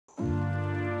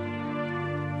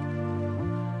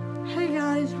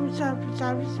what's up? It's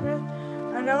Abby Smith.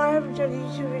 I know I haven't done a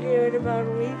YouTube video in about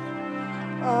a week.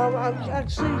 I'm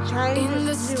actually trying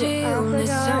this new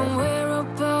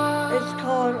app out. It's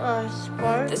called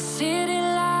Spark. The city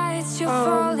lights, you're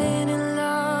falling in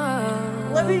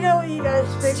love. Let me know what you guys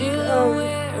think Still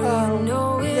you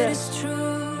know it is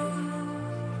true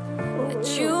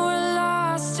that you were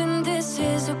lost and this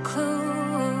is a clue.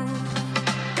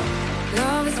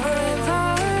 Love is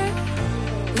forever.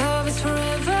 Love is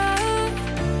forever.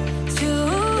 To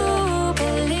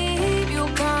believe you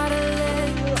gotta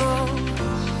let go.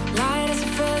 Light as a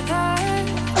feather.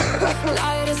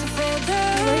 Light as a feather.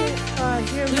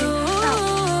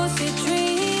 Lucid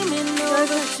dreaming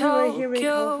over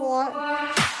Tokyo.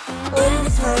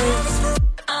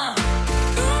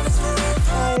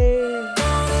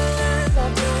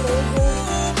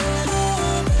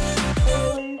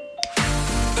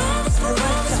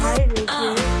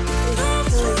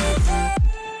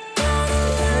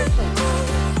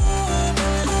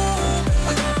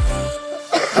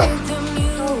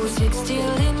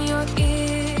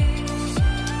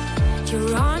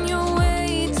 You're on your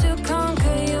way to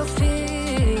conquer your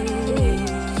fears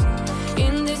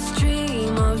in this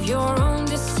dream of your own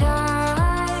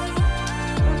desire.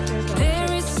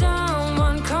 There is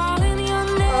someone calling your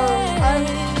name. I'm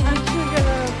actually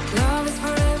gonna love is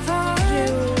forever.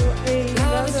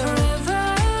 Love is forever.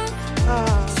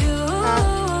 To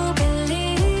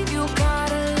believe you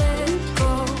gotta let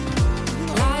go.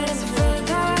 Light as a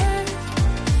feather.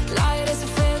 Light as a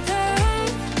feather.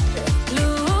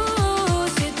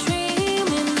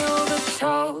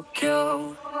 Tokyo.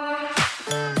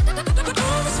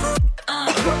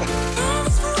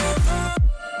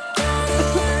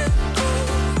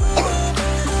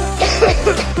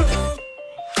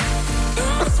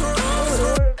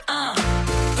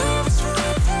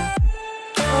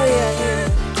 Oh yeah, here.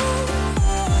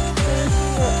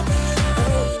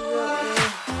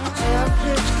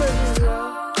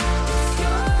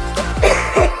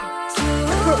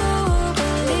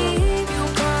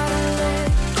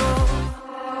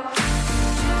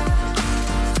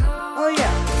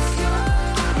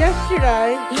 Yesterday,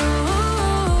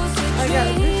 I got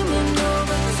this one.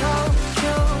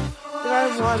 I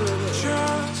wanted it.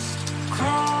 Just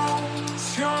close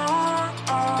your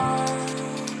eyes.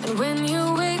 And when you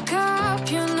wake up,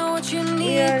 you know what you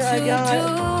need I got do.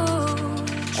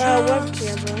 web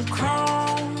camera,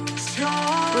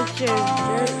 which is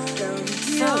very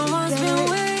Someone's been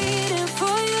waiting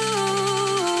for you.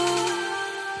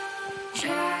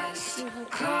 Just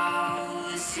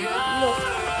close your eyes.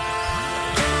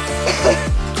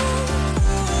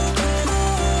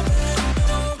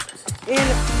 And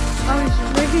I was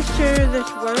making sure this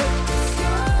worked,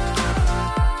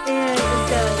 and it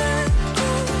does.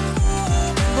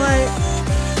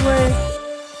 But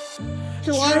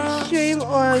to live stream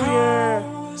on your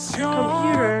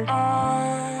computer,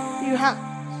 you have,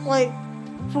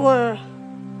 for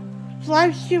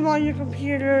live stream on your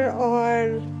computer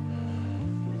on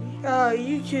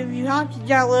YouTube, you have to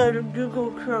download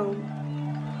Google Chrome.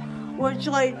 Which,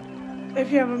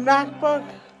 if you have a MacBook,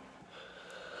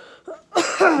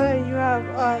 you have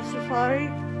Safari,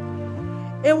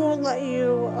 it won't let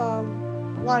you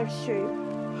live stream.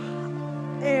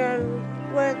 And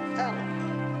with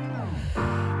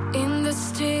in the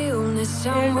stillness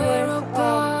somewhere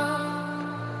above,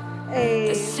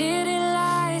 the city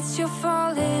lights, you're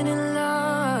falling in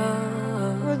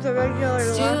love. With the regular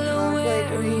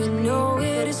laptop, you know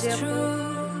it is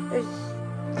true. It's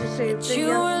the same thing. You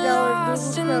were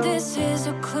lost and this is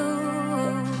a clue.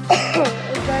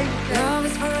 Love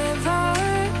is forever.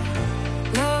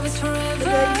 Love is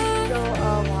forever.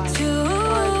 To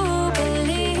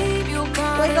believe you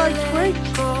gotta let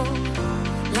go.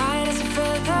 Light as a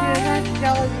feather.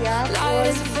 Light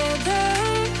as a feather.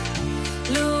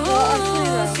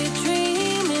 Lucid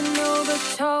dreaming over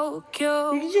Tokyo.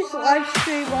 You can just live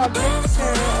stream on this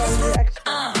channel on your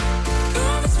Xbox.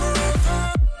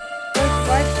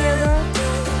 My camera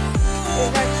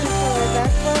is actually for my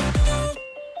MacBook.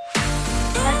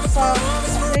 Xbox,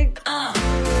 I think. I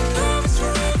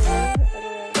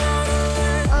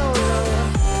don't know.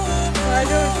 But I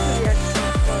know it's for the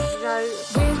Xbox.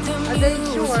 I made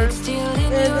sure.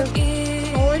 And the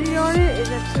quality on it is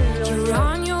actually really good.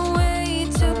 On your way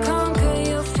to conquer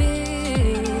your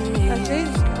fears. I think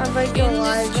I might go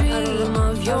live. I don't know.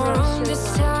 I'm not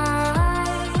sure.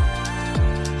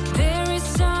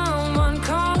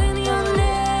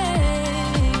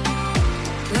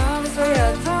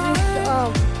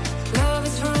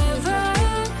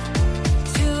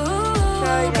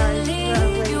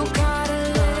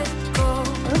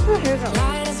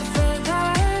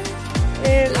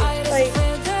 And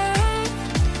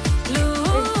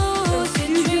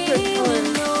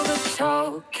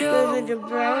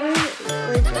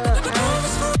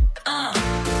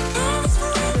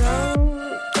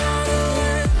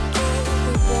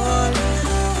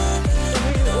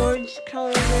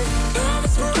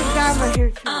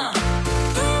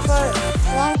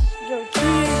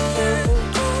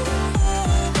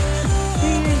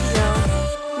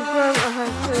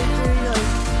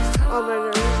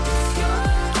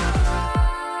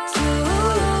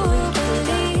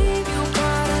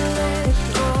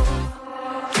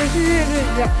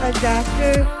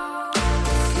adapter.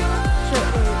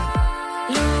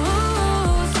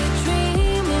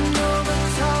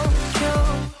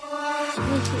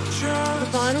 The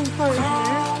bottom part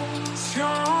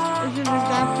here is an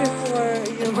adapter for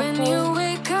your phone,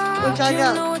 which I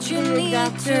got the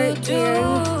adapter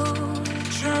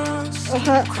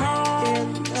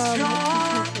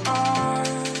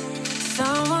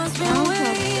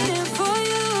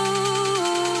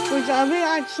which I may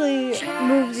actually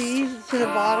move these to the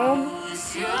bottom.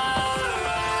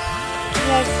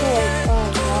 That's like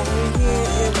water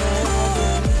here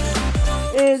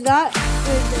and that is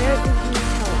there is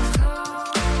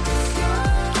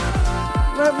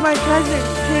But my cousin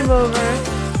came over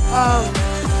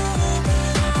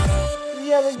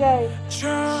the other day.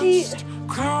 She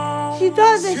thought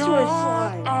this was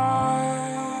slime.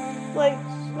 Like,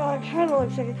 well, it kind of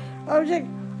looks like it. I was like,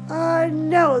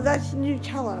 no, that's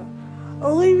Nutella.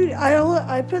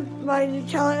 I put my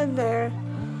Nutella in there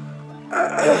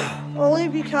only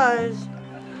because,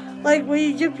 like, when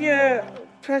you dip your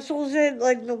pretzels in,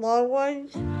 like the long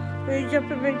ones, when you dip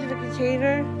them into the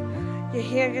container, your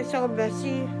hand gets all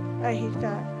messy. I hate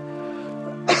that.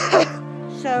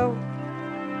 So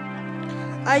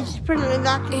I just put it in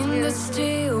that container. In the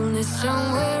stillness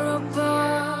somewhere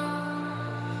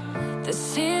above, the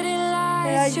city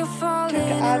lights, you're falling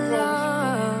in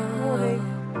love.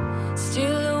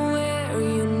 Still aware,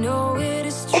 you know it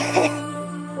is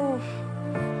true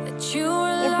that you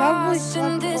were lost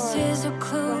and this is a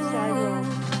clue.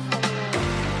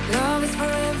 Love is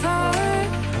forever.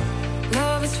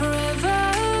 Love is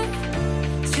forever.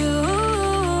 To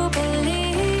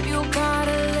believe you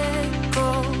gotta let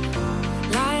go.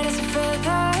 Light as a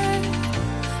feather.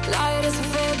 Light as a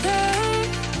feather.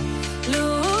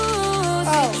 Lose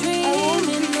your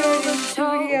dreaming over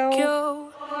Tokyo.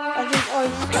 I think on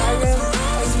Skyrim I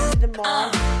used the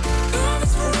mod.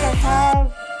 Which I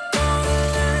have.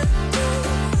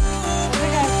 I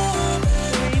think I have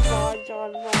 3 mods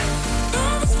on my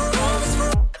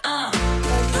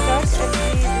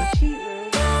and the cheat room.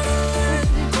 Which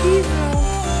the cheat room,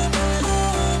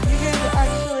 you can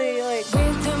actually like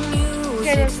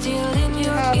get it to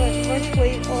have as much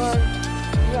weight on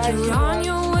as you You're on want.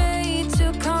 your way to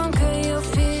conquer your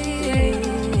fears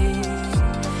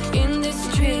in this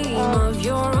dream of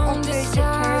your own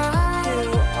desire.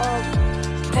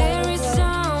 There is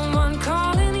someone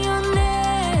calling your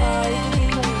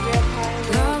name.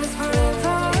 Love is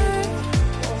forever.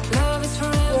 Love is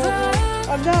forever.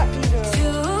 I'm not either. To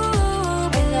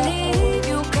believe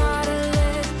you gotta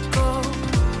let go.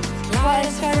 Light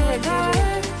as a feather.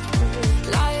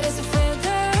 Light as a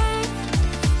feather.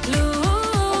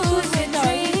 Lose your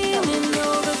dreaming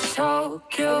over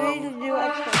Tokyo. I made a new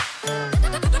Xbox.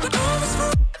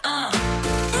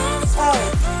 Oh,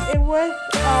 it was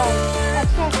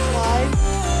Xbox Live.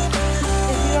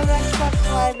 If you have Xbox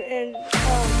Live and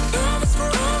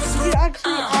you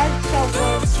actually add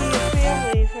someone to your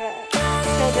family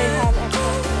so they have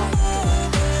Xbox Live.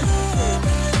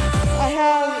 I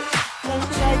have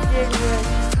something I did with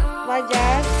my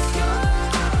dad.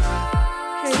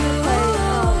 So he played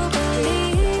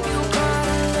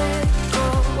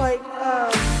like the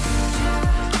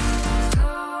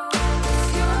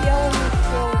Element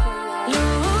Scrolls online.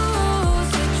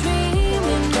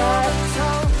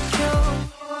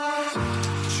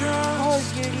 Call of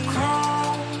Duty,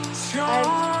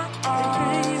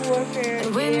 Infinity Warfare,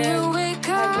 When you wake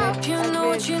up, you know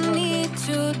what you need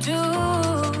to do.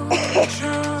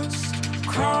 Just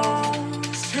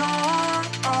close your eyes.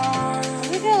 I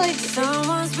think I like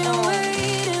Someone's been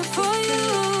waiting for you.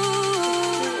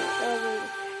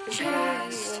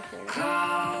 Just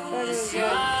close your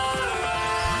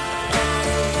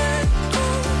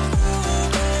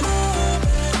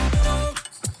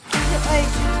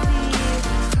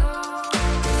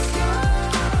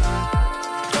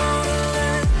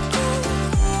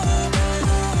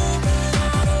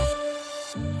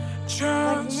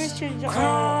missions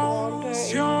are longer and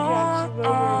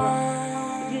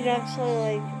you can actually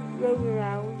like roam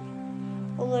around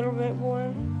a little bit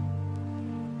more.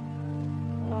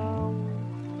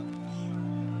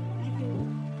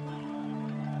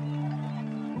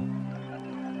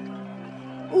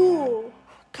 Ooh,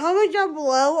 comment down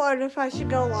below on if I should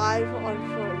go live on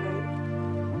Fortnite.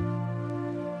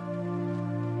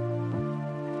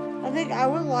 I think I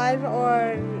went live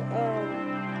on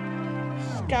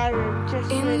Skyrim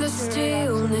just in the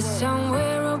stillness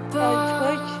somewhere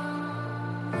above,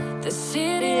 the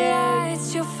city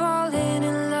lights, you're falling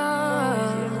in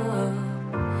love.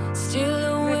 Still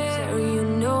aware, you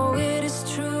know it is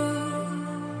true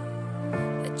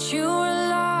that you were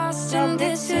lost and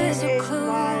this is a clue.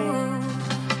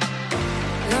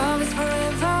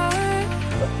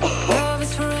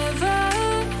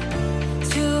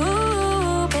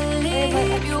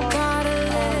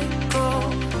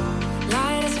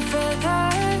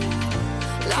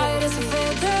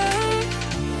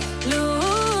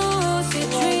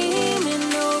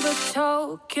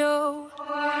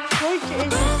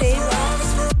 is the same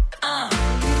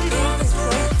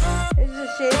it's the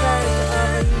same as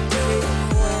I used to make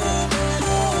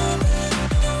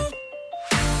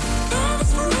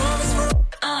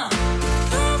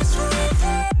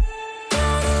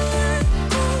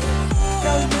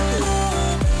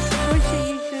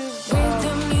With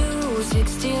the music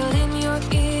still in your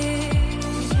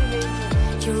ears,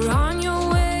 you're on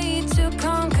your way to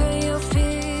conquer your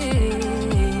fears.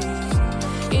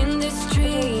 In this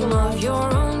dream of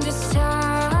your own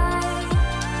desire,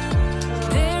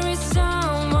 there is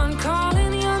someone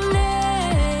calling your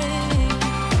name.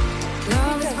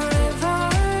 Love is forever,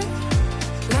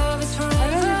 love is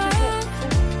forever.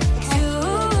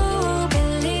 To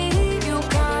believe you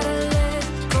gotta let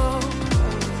go.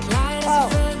 Light as a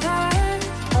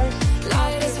feather,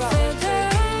 light as a feather.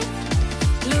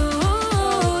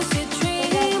 Lucid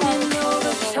dreaming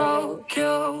over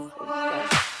Tokyo.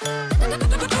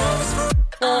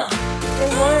 Well, the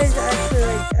one is actually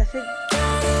like, I think,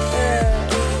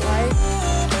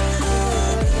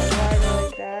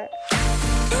 like that.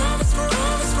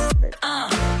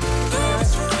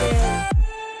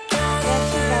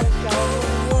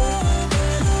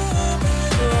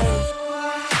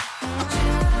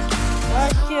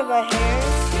 Last year, my hair,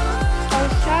 I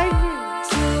was trying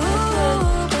to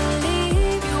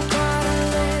Believe you gotta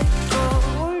let go.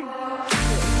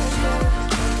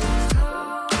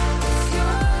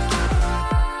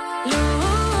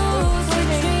 Lucid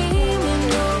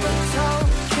dreaming over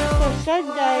Tokyo.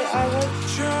 Sunday, I went to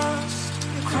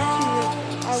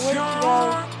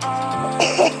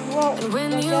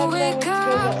When you wake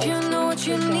up, you know what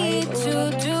you need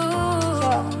to do.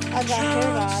 I got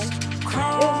hair dye.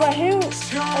 My hair,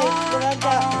 when I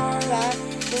got back,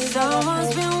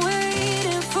 Someone's been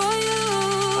waiting for you.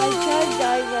 I tried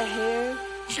dyeing my hair.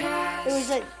 It was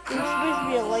supposed to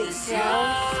be a light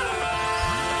brown.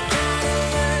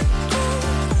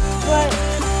 But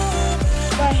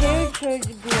my hair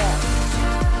turned black.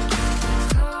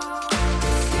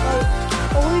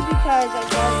 Only because I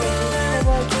got it so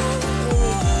much.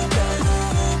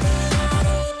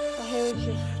 My hair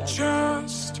was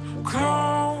just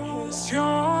close your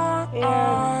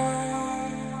eyes.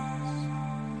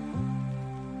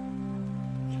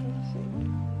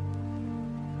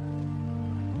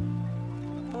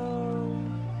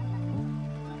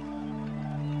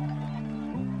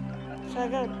 So I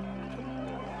got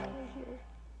here,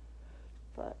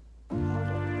 but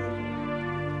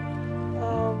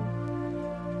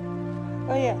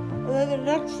oh yeah, and then the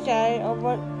next day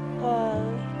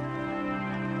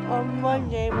on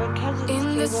Monday, my cousins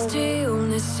In the came over.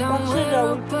 stillness Once they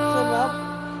somewhere picked them up,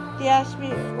 above, they asked me,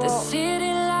 the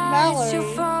city lights, you're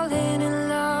Mallory falling in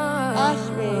love.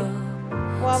 asked me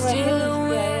why my hair Still was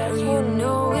gray. I aware, you told her,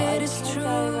 know well, it I is tried true.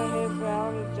 dyeing my hair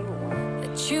brown, it didn't work.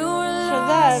 That you were So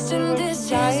lost then we and went this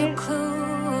to is Giant. a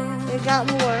clue. It got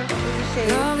more, it was the same.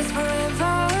 Love is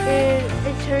forever,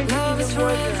 It turned love is even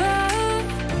more forever. gray.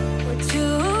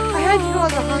 I had to go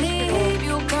to the hospital Believe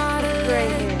you gotta with gray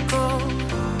let hair. go.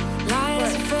 Light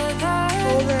as a feather,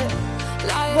 Told her,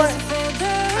 light but as a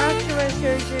feather. after my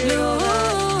surgery and all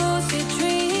that, Lucid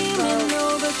dreaming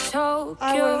over Tokyo.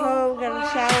 I went home, got a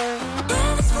shower,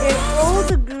 and all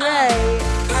the gray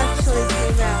actually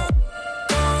came out.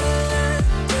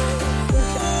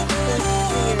 Which was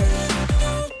weird.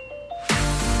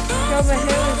 So my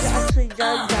hair was actually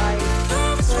done dyeing.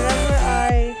 Whenever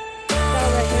I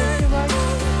dye my hair too much,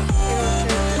 it'll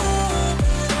turn black.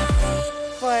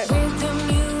 But With the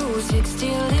music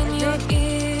still in your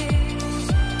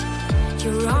ears,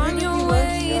 you're on your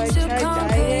way to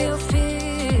conquer your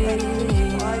fears.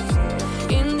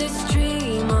 In this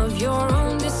dream of your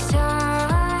own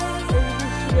desire,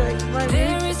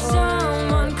 there is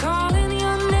someone calling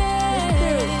your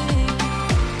name.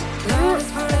 Love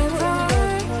is forever,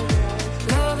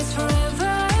 love is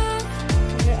forever.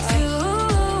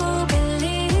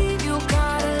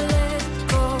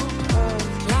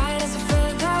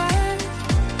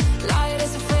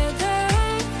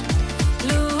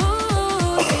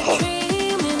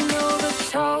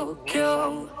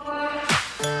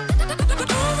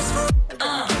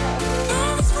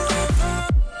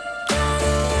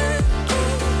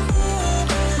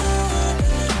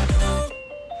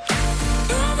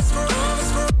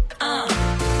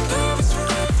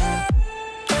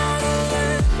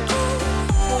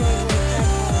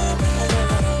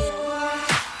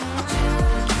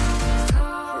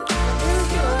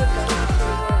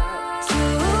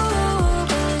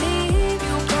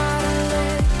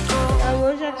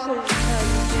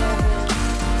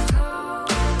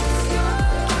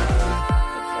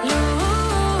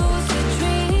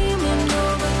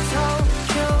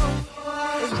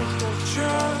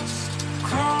 Just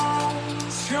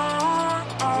close your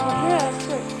eyes.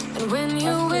 And when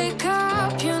you wake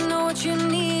up, you know what you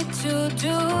need to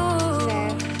do.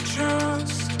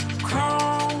 Just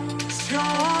close your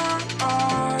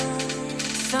eyes.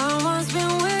 Someone's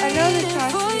been waiting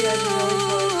for you.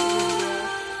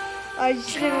 I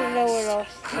just didn't know what else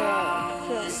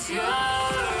to say.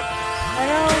 I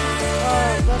know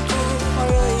that's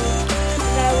probably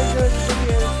and I was doing the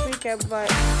video this weekend, but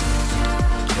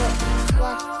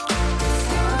last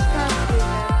time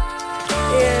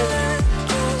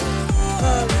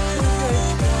weekend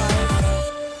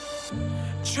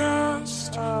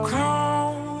just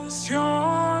close your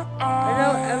eyes. I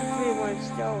know everyone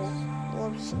still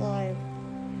loves slime.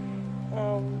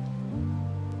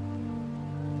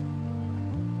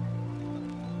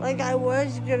 Like I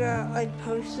was gonna like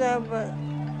post them, but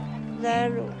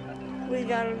then we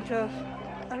got into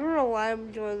I don't know why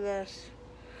I'm doing this.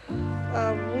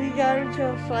 We got into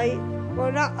a fight.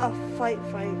 Well, not a fight.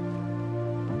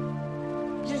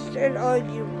 Just an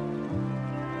argument.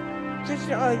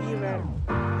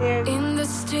 And in the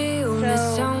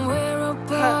stillness somewhere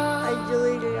above, I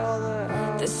deleted all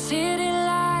the city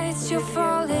lights, you're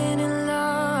falling in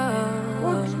love.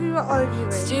 Well, because we were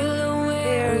arguing. Still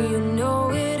aware, you know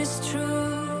it is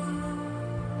true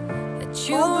that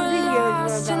you are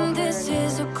lost and this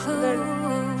is a clue.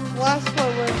 Last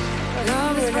one was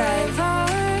love is forever.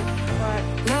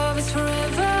 Love is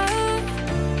forever.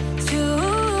 To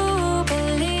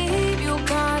believe you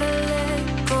gotta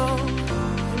let go.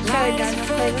 Light as a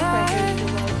feather.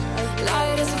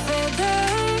 Light as a feather.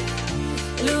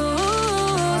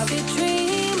 Lucid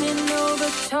dreaming over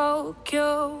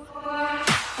Tokyo.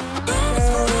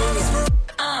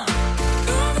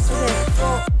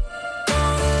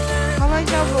 Comment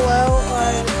down below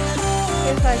on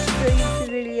if I streamed the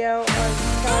video on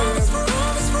Skyrim.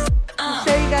 I'll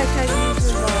show you guys how to use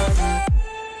the mods.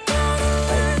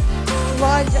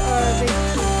 Mods are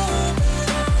basically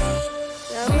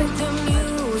with the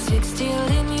music still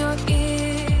in your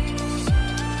ears,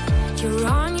 you're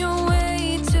on your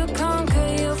way to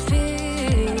conquer your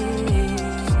fears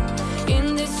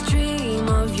in this dream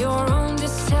of your own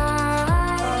desire.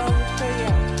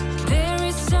 There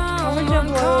is someone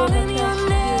calling your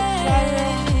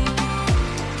name.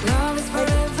 Love is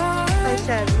forever. I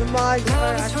said the mods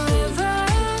are actually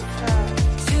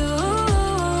to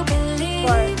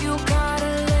believe you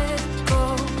gotta let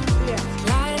go.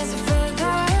 Light as a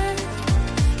feather.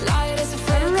 Light as a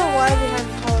feather. I don't know why they have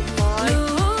to call it mods.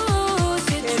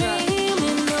 Lucid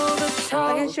dreaming over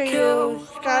I can show Tokyo. you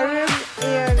Skyrim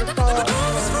and Fallout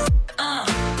 4.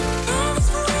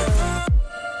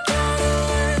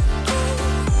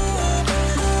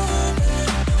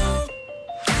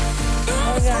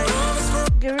 Okay,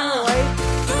 give it a like,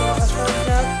 a thumbs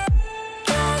up,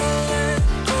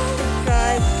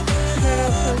 subscribe, turn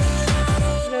on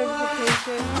post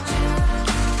notifications,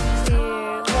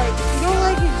 and like, if you don't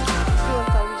like it, just do a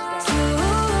thumbs down.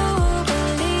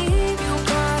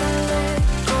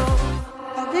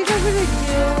 I think I'm gonna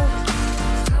do,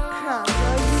 crap,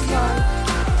 I'll do mine.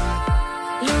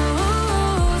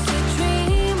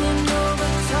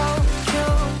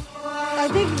 I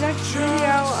think next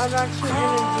video I'm actually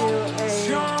gonna do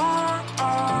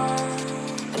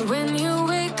and when you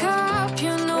wake up,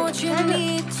 you know what you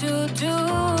need to do.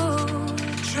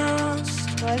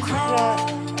 Just opening.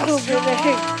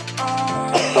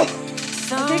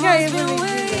 I think I even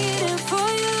need to do this.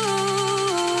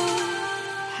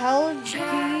 Hell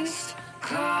Just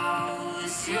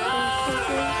close your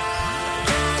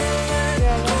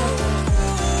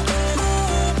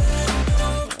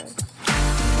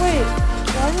Wait,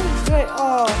 why did it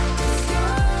oh.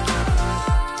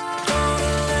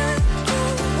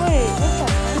 Wait, what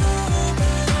the heck?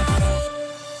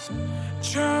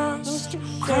 Just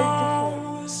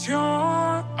close your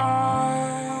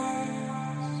eyes.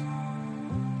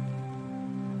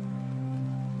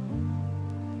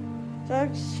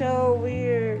 That's so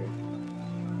weird.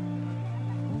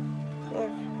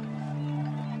 Look.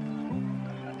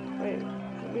 Wait,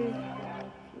 let me...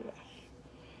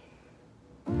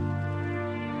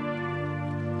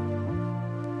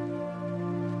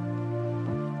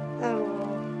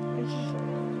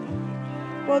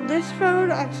 Well, this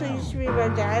phone actually used to be my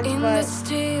dad's, but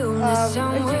it's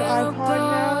an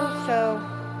iPod now, so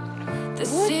the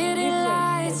city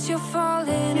lights, you're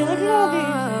falling in look at all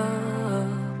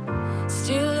love.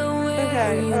 Still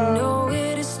aware, you know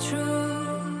it is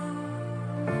true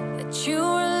that you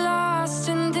were lost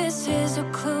and this is a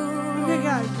clue. Okay,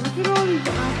 guys, look at all these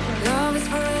options. Love is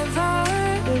forever.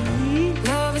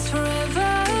 Love is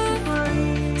forever.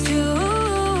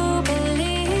 To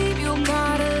believe you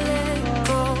gotta let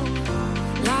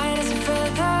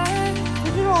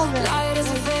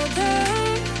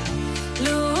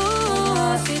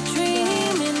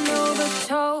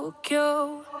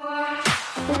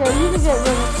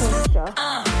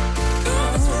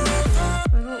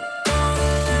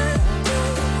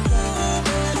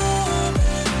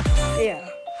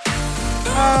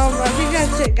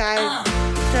that's it, guys.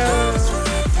 So,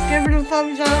 give it a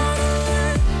thumbs up,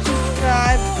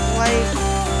 subscribe, like,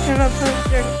 turn on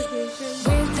post notifications.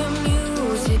 With the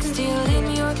music still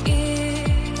in your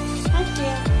ears, I see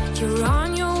it. you're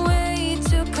on your way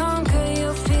to conquer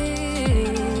your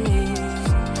fears.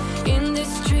 In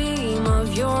this dream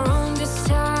of your own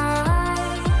desire,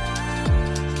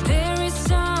 there is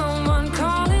someone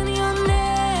calling your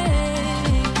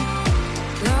name.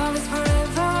 Love is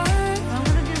forever. I'm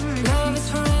gonna give her a Love is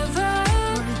forever.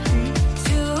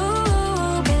 To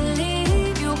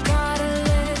believe you gotta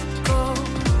let go.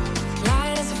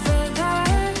 Light as a feather,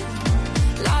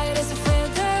 light as a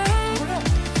feather.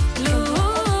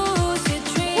 Lucid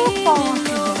dreaming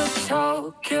over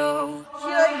Tokyo.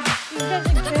 She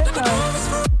doesn't get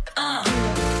us.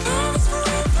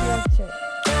 That's it.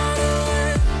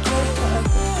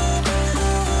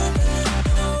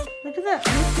 Look at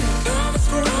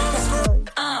that.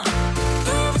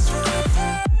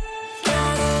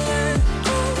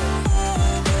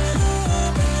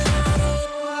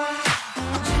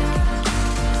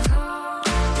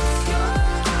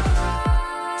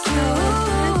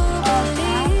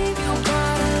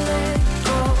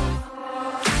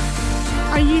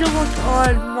 I need to look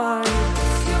on my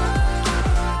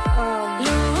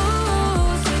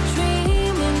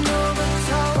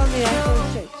on the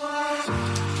iPhone 6.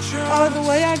 Oh, the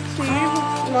way I clean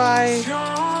my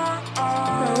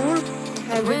phone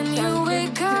When you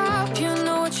wake up, you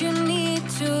know what you need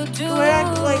to do. the way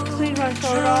I like clean my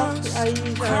phone off, I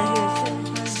use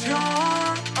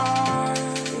our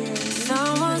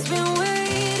Someone's been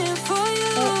waiting for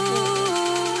you.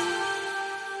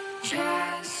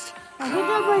 Just I think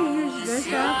I might use this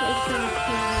app instead of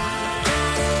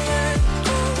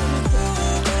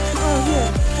oh,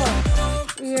 here. Oh.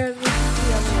 Yeah, this is the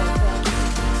other one.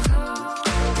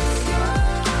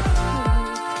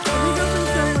 I think I'm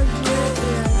gonna go like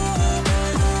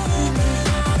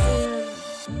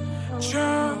this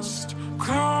Just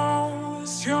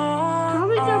close your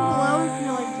comment down below if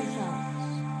you like this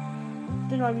app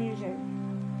that I'm using.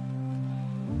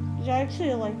 Because I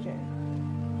actually like it.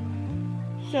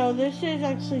 So this is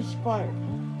actually Spark.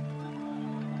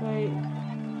 Wait.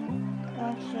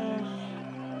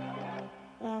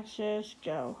 Access,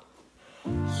 go.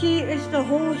 See, it's the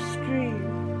whole screen.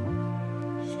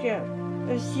 Skip.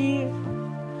 And see,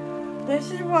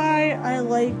 this is why I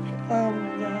like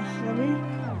this. Let me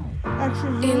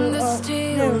actually do in the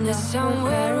stillness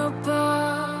somewhere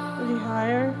above, any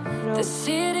higher. No. the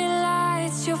city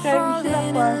lights, you're Okay, we see that falling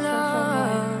in flash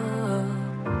love.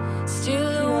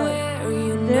 Still aware,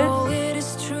 you know it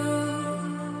is true.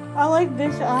 I like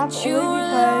this app You only were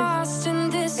because lost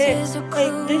and this is a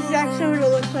clue. this is actually what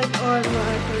it looks like on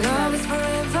my iPhone. Love is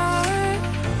forever.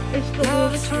 It's the Love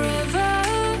whole is screen. forever.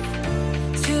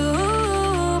 To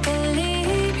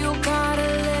believe you gotta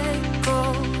let go.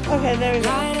 Okay, there we go.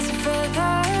 Light as a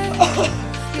feather.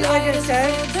 Like I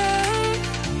said,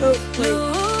 oh wait,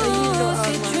 I used it Lucid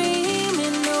online.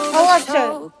 dreaming over Alexa,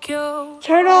 Tokyo.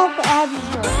 turn off Abby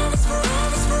Show.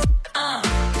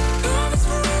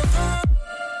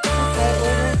 Okay,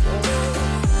 what is it?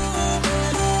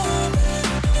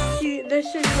 See, this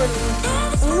is what it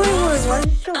is. Oh my word, why is it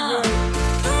so bright?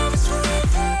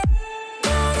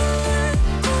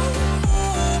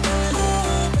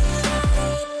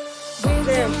 With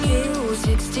There, the see?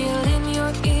 music still in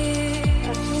your ear,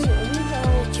 Actually, let me go.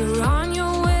 you're on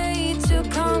your way to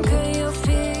conquer your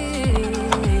fears.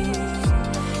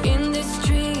 In this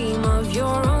dream of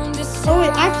your own desire, Oh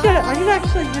wait, actually, I can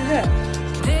actually do this.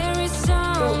 there is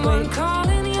someone wait.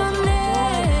 calling your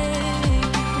name.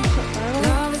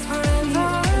 Love is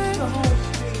forever. It's the whole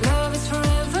screen. Love is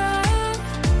forever.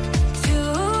 To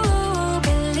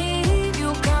believe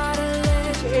you gotta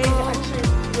let It is go. actually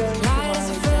really Light as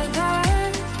a feather.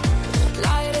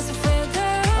 Light as a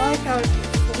feather. I like how it's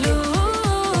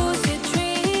Lucid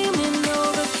dreaming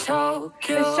over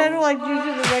Tokyo. instead of like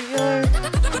using the regular.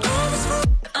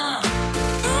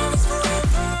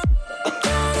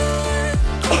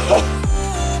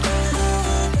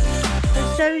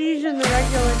 Instead of using the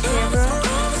regular camera.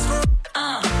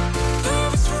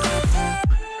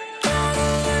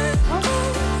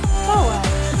 Oh well.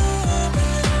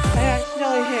 I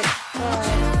accidentally hit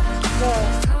the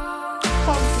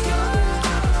funky.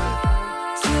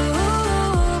 To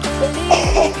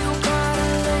believe you gotta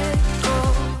let go.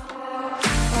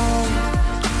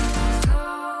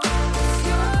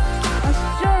 I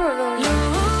still don't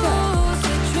know.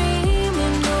 Lucid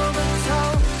dreaming over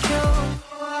Tokyo.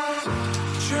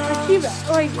 I keep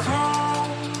like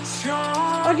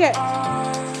okay.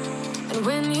 And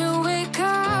when you wake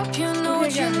up, you know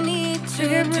what Okay, you guys. need to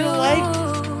Give it a do. like,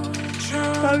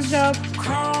 thumbs up,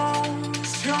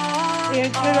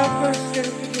 And turn off post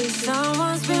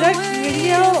notifications. The next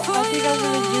video I think I'm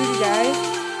gonna do, guys,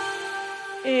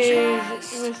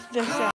 is with this.